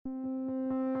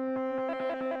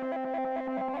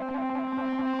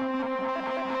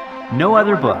No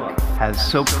other book has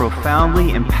so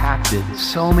profoundly impacted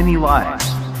so many lives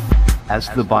as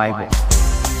the Bible.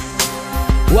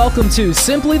 Welcome to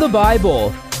Simply the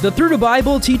Bible, the Through the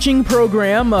Bible teaching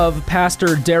program of Pastor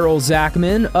Daryl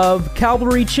Zachman of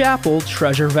Calvary Chapel,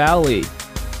 Treasure Valley.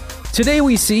 Today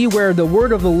we see where the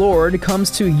word of the Lord comes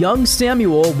to young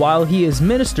Samuel while he is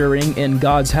ministering in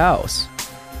God's house.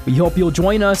 We hope you'll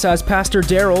join us as Pastor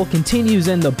Daryl continues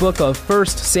in the book of 1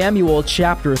 Samuel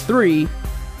chapter 3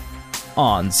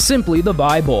 on Simply the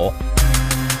Bible.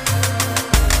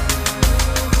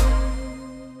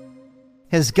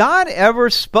 Has God ever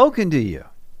spoken to you?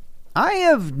 I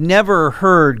have never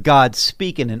heard God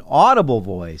speak in an audible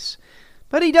voice,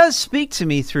 but He does speak to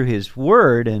me through His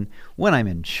Word, and when I'm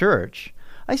in church,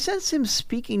 I sense Him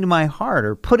speaking to my heart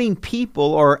or putting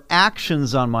people or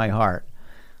actions on my heart.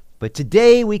 But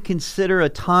today we consider a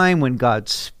time when God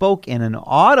spoke in an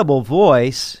audible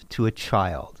voice to a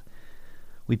child.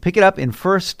 We pick it up in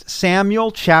 1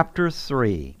 Samuel chapter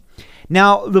 3.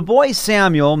 Now, the boy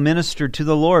Samuel ministered to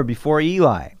the Lord before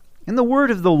Eli, and the word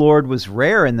of the Lord was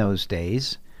rare in those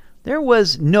days. There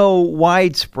was no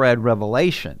widespread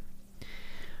revelation.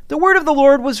 The word of the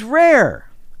Lord was rare.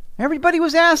 Everybody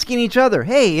was asking each other,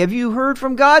 "Hey, have you heard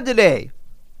from God today?"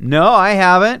 "No, I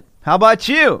haven't. How about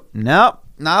you?" "Nope,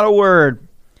 not a word."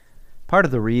 Part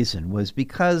of the reason was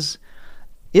because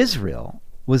Israel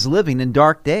was living in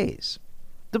dark days.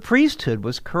 The priesthood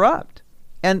was corrupt,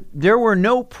 and there were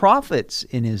no prophets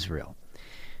in Israel.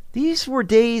 These were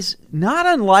days not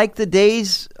unlike the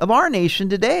days of our nation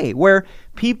today, where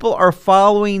people are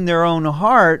following their own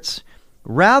hearts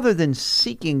rather than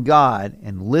seeking God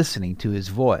and listening to His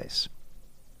voice.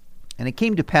 And it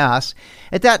came to pass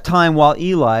at that time while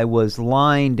Eli was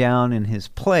lying down in his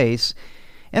place,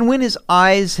 and when his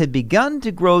eyes had begun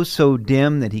to grow so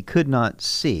dim that he could not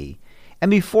see, and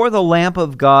before the lamp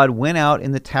of God went out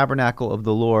in the tabernacle of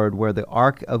the Lord where the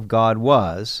ark of God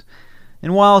was,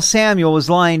 and while Samuel was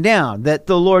lying down, that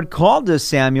the Lord called to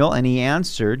Samuel, and he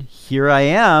answered, "Here I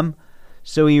am."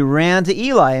 So he ran to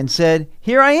Eli and said,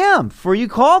 "Here I am, for you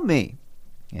called me."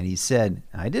 And he said,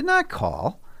 "I did not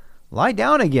call. Lie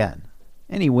down again."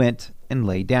 And he went and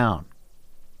lay down.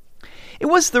 It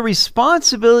was the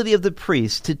responsibility of the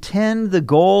priest to tend the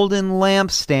golden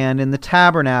lampstand in the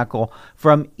tabernacle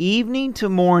from evening to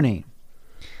morning.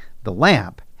 The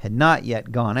lamp had not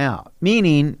yet gone out,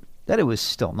 meaning that it was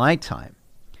still nighttime.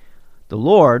 The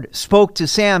Lord spoke to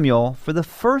Samuel for the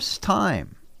first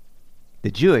time. The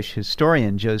Jewish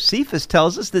historian Josephus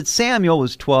tells us that Samuel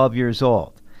was 12 years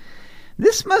old.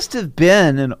 This must have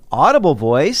been an audible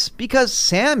voice because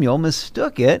Samuel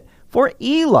mistook it for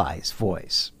Eli's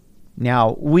voice.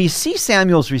 Now, we see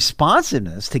Samuel's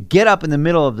responsiveness to get up in the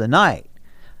middle of the night.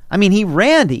 I mean, he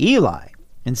ran to Eli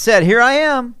and said, "Here I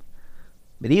am."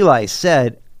 But Eli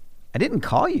said, "I didn't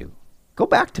call you. Go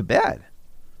back to bed."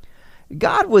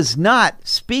 God was not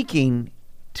speaking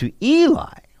to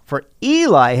Eli, for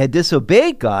Eli had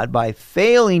disobeyed God by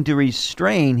failing to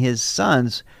restrain his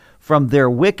sons from their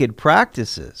wicked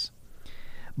practices.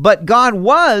 But God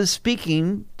was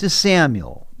speaking to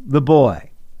Samuel, the boy.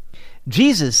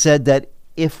 Jesus said that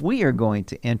if we are going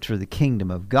to enter the kingdom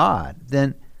of God,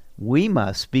 then we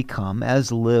must become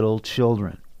as little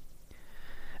children.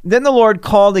 Then the Lord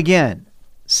called again,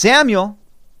 "Samuel."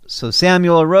 So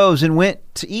Samuel arose and went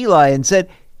to Eli and said,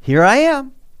 "Here I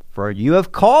am, for you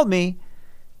have called me."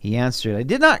 He answered, "I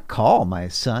did not call, my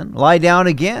son. Lie down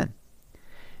again."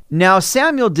 Now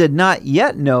Samuel did not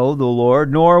yet know the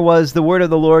Lord, nor was the word of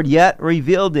the Lord yet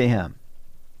revealed to him.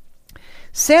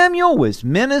 Samuel was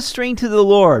ministering to the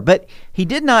Lord, but he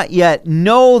did not yet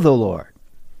know the Lord.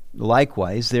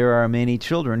 Likewise, there are many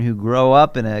children who grow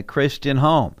up in a Christian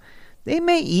home. They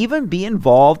may even be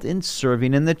involved in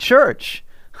serving in the church.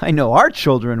 I know our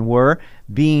children were,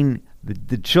 being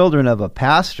the children of a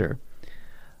pastor.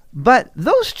 But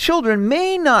those children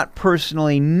may not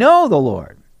personally know the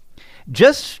Lord.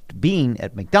 Just being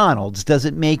at McDonald's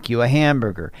doesn't make you a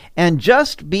hamburger, and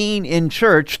just being in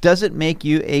church doesn't make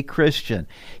you a Christian.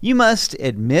 You must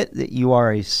admit that you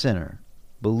are a sinner,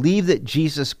 believe that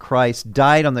Jesus Christ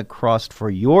died on the cross for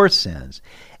your sins,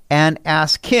 and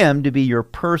ask Him to be your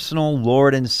personal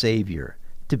Lord and Savior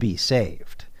to be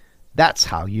saved. That's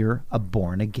how you're a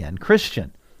born-again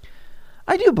Christian.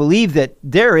 I do believe that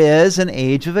there is an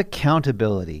age of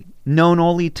accountability known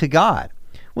only to God,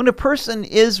 when a person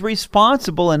is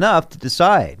responsible enough to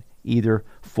decide either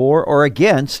for or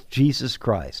against Jesus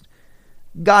Christ.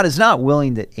 God is not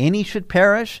willing that any should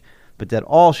perish, but that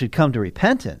all should come to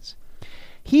repentance.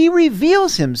 He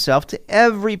reveals Himself to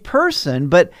every person,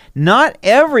 but not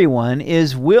everyone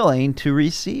is willing to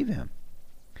receive Him.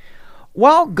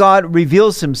 While God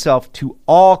reveals himself to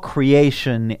all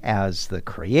creation as the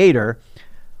Creator,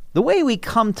 the way we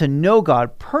come to know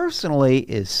God personally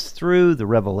is through the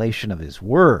revelation of his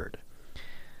Word.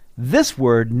 This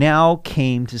Word now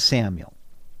came to Samuel.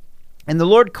 And the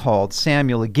Lord called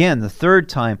Samuel again the third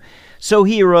time. So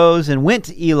he arose and went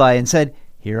to Eli and said,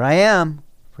 "Here I am,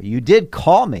 for you did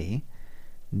call me."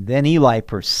 Then Eli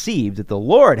perceived that the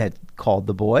Lord had called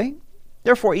the boy.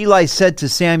 Therefore Eli said to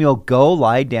Samuel, "Go,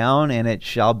 lie down, and it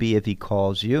shall be if he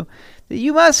calls you, that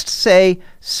you must say,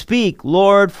 'Speak,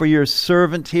 Lord, for your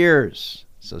servant hears.'"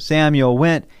 So Samuel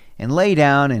went and lay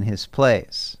down in his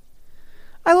place.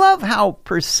 I love how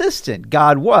persistent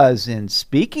God was in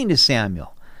speaking to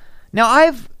Samuel. Now,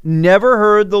 I've never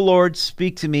heard the Lord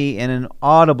speak to me in an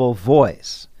audible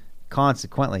voice.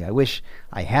 Consequently, I wish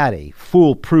I had a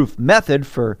foolproof method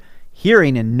for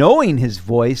hearing and knowing his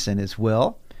voice and his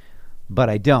will, but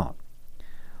I don't.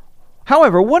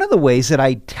 However, one of the ways that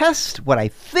I test what I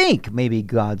think may be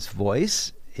God's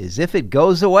voice is if it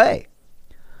goes away.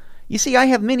 You see, I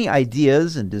have many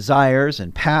ideas and desires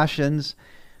and passions,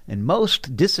 and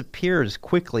most disappear as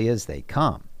quickly as they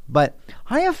come. But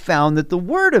I have found that the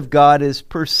Word of God is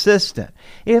persistent.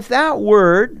 If that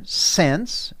word,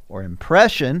 sense, or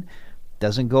impression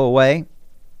doesn't go away,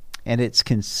 and it's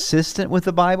consistent with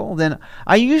the Bible, then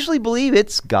I usually believe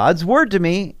it's God's Word to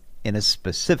me in a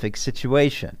specific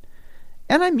situation.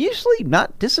 And I'm usually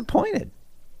not disappointed.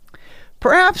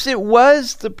 Perhaps it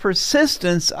was the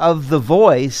persistence of the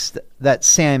voice that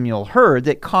Samuel heard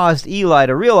that caused Eli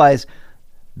to realize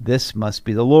this must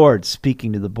be the Lord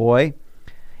speaking to the boy.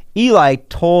 Eli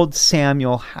told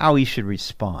Samuel how he should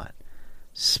respond.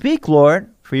 "Speak, Lord,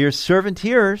 for your servant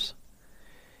hears."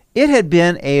 It had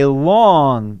been a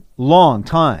long, long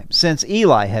time since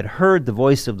Eli had heard the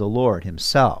voice of the Lord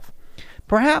himself.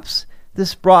 Perhaps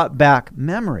this brought back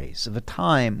memories of a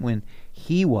time when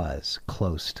he was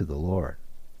close to the Lord.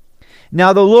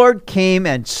 Now the Lord came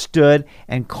and stood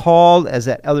and called as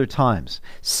at other times,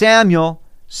 "Samuel,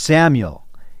 Samuel."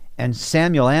 And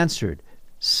Samuel answered,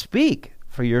 "Speak,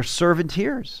 for your servant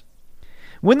hears."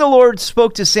 When the Lord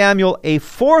spoke to Samuel a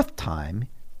fourth time,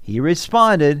 he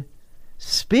responded,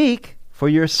 "Speak, for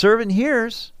your servant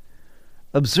hears."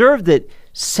 Observe that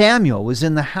Samuel was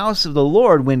in the house of the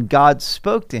Lord when God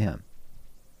spoke to him.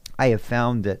 I have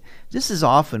found that this is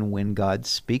often when God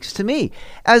speaks to me.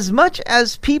 As much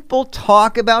as people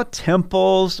talk about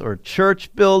temples or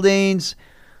church buildings,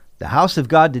 the house of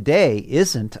God today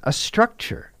isn't a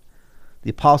structure. The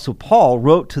Apostle Paul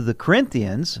wrote to the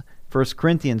Corinthians, 1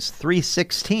 Corinthians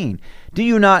 3:16, "Do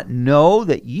you not know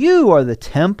that you are the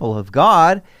temple of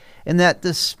God, and that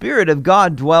the Spirit of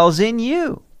God dwells in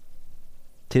you?"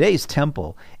 Today's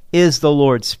temple is the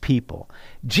Lord's people.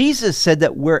 Jesus said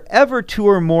that wherever two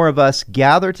or more of us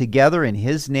gather together in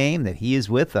his name, that he is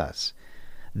with us.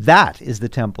 That is the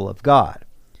temple of God.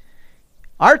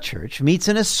 Our church meets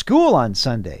in a school on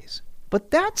Sundays.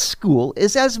 But that school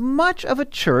is as much of a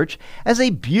church as a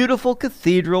beautiful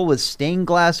cathedral with stained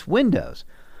glass windows.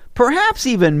 Perhaps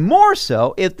even more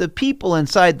so if the people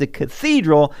inside the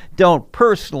cathedral don't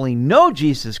personally know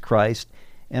Jesus Christ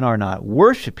and are not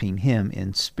worshiping him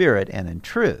in spirit and in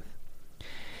truth.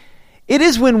 It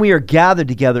is when we are gathered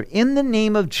together in the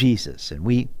name of Jesus and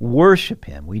we worship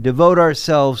him, we devote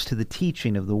ourselves to the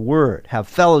teaching of the Word, have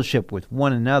fellowship with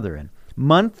one another, and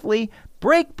monthly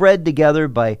break bread together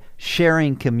by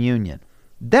sharing communion.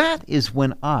 That is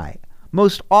when I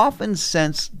most often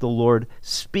sense the Lord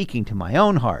speaking to my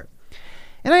own heart.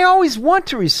 And I always want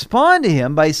to respond to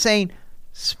him by saying,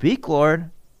 "Speak,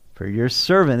 Lord, for your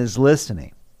servant is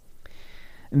listening."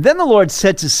 And then the Lord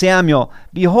said to Samuel,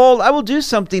 "Behold, I will do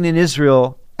something in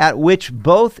Israel at which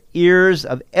both ears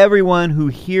of everyone who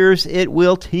hears it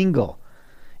will tingle.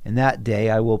 In that day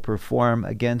I will perform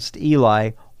against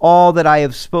Eli all that I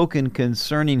have spoken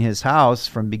concerning his house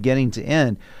from beginning to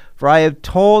end. For I have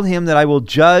told him that I will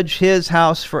judge his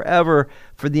house forever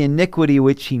for the iniquity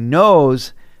which he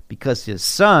knows, because his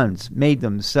sons made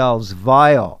themselves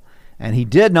vile, and he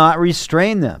did not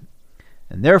restrain them.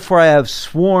 And therefore I have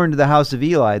sworn to the house of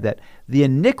Eli that the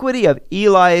iniquity of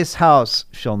Eli's house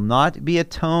shall not be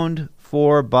atoned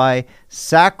for by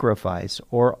sacrifice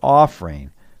or offering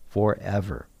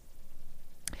forever."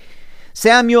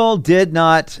 Samuel did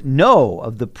not know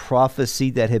of the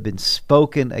prophecy that had been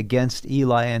spoken against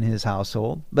Eli and his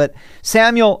household, but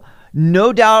Samuel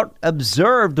no doubt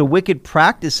observed the wicked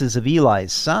practices of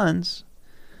Eli's sons.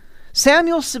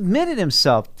 Samuel submitted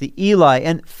himself to Eli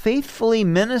and faithfully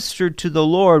ministered to the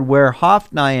Lord where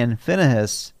Hophni and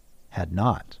Phinehas had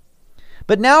not.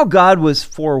 But now God was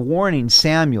forewarning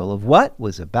Samuel of what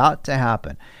was about to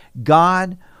happen.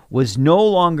 God was no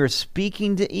longer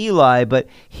speaking to Eli, but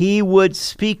he would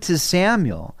speak to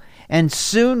Samuel, and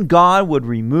soon God would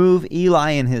remove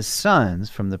Eli and his sons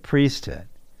from the priesthood.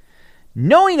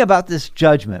 Knowing about this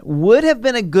judgment would have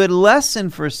been a good lesson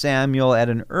for Samuel at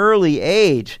an early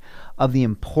age of the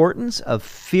importance of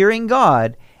fearing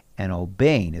God and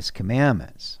obeying his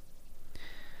commandments.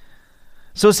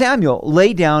 So Samuel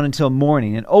lay down until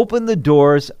morning and opened the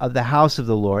doors of the house of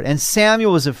the Lord, and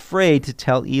Samuel was afraid to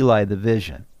tell Eli the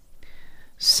vision.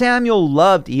 Samuel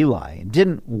loved Eli and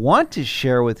didn't want to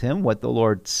share with him what the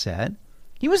Lord said.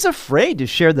 He was afraid to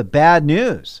share the bad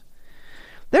news.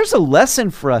 There's a lesson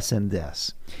for us in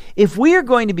this. If we are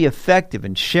going to be effective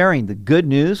in sharing the good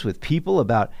news with people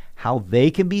about how they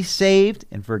can be saved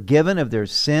and forgiven of their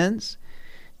sins,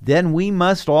 then we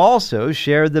must also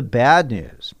share the bad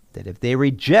news, that if they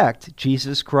reject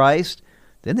Jesus Christ,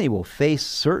 then they will face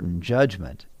certain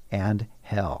judgment and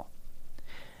hell.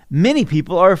 Many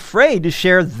people are afraid to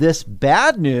share this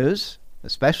bad news,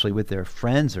 especially with their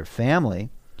friends or family.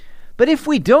 But if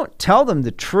we don't tell them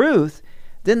the truth,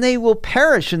 then they will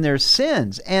perish in their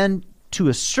sins, and to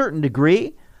a certain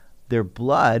degree, their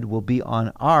blood will be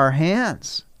on our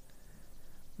hands.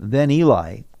 Then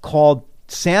Eli called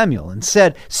Samuel and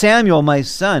said, "Samuel, my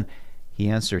son." He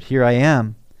answered, "Here I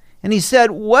am." And he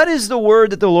said, "What is the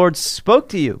word that the Lord spoke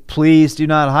to you? Please do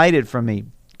not hide it from me.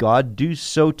 God do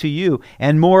so to you,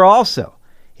 and more also,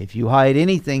 if you hide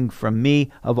anything from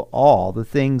me of all the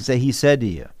things that he said to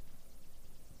you."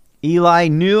 Eli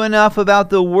knew enough about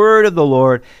the word of the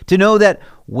Lord to know that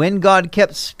when God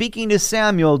kept speaking to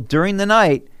Samuel during the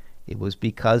night, it was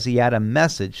because he had a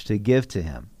message to give to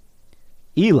him.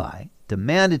 Eli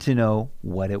demanded to know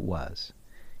what it was.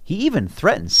 He even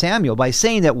threatened Samuel by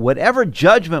saying that whatever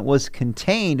judgment was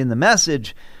contained in the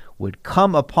message would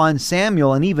come upon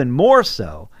Samuel, and even more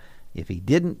so if he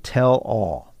didn't tell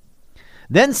all.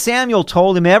 Then Samuel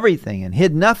told him everything and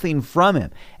hid nothing from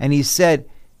him, and he said,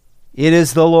 "It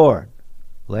is the Lord.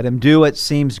 Let him do what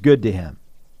seems good to him."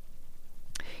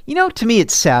 To me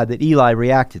it's sad that Eli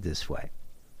reacted this way.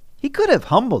 He could have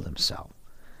humbled himself.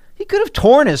 He could have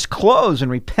torn his clothes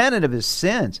and repented of his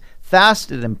sins,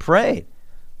 fasted and prayed.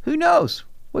 Who knows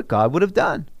what God would have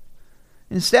done?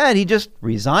 Instead, he just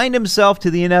resigned himself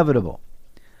to the inevitable.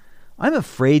 I'm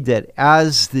afraid that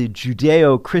as the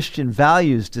Judeo-Christian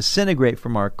values disintegrate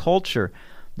from our culture,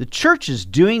 the church is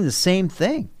doing the same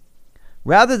thing.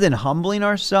 Rather than humbling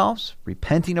ourselves,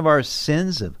 repenting of our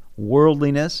sins of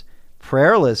worldliness,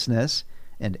 prayerlessness,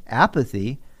 and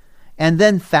apathy, and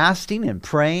then fasting and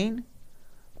praying,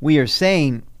 we are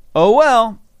saying, "Oh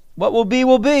well, what will be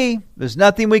will be. There's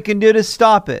nothing we can do to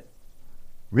stop it."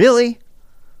 Really?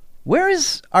 Where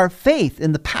is our faith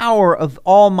in the power of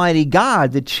Almighty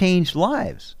God to change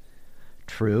lives?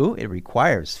 True, it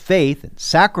requires faith and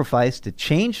sacrifice to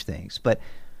change things, but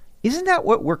isn't that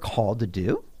what we're called to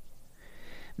do?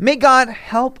 May God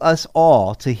help us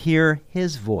all to hear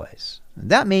His voice.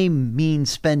 That may mean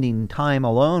spending time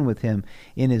alone with Him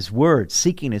in His Word,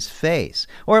 seeking His face.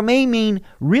 Or it may mean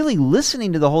really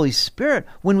listening to the Holy Spirit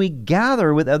when we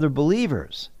gather with other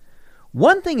believers.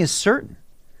 One thing is certain: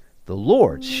 the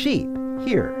Lord's sheep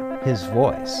hear His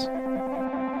voice.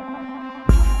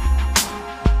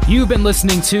 You've been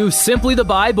listening to Simply the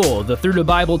Bible, the Through the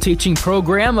Bible teaching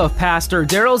program of Pastor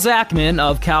Daryl Zachman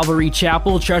of Calvary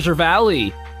Chapel, Treasure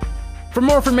Valley. For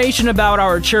more information about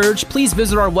our church, please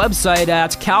visit our website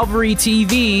at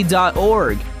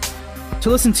calvarytv.org. To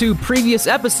listen to previous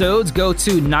episodes, go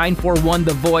to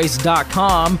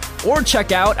 941thevoice.com or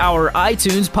check out our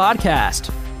iTunes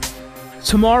podcast.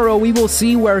 Tomorrow we will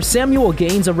see where Samuel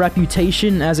gains a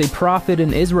reputation as a prophet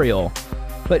in Israel,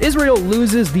 but Israel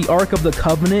loses the Ark of the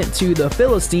Covenant to the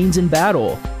Philistines in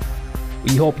battle.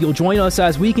 We hope you'll join us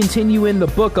as we continue in the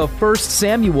book of 1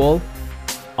 Samuel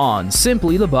on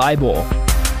Simply the Bible.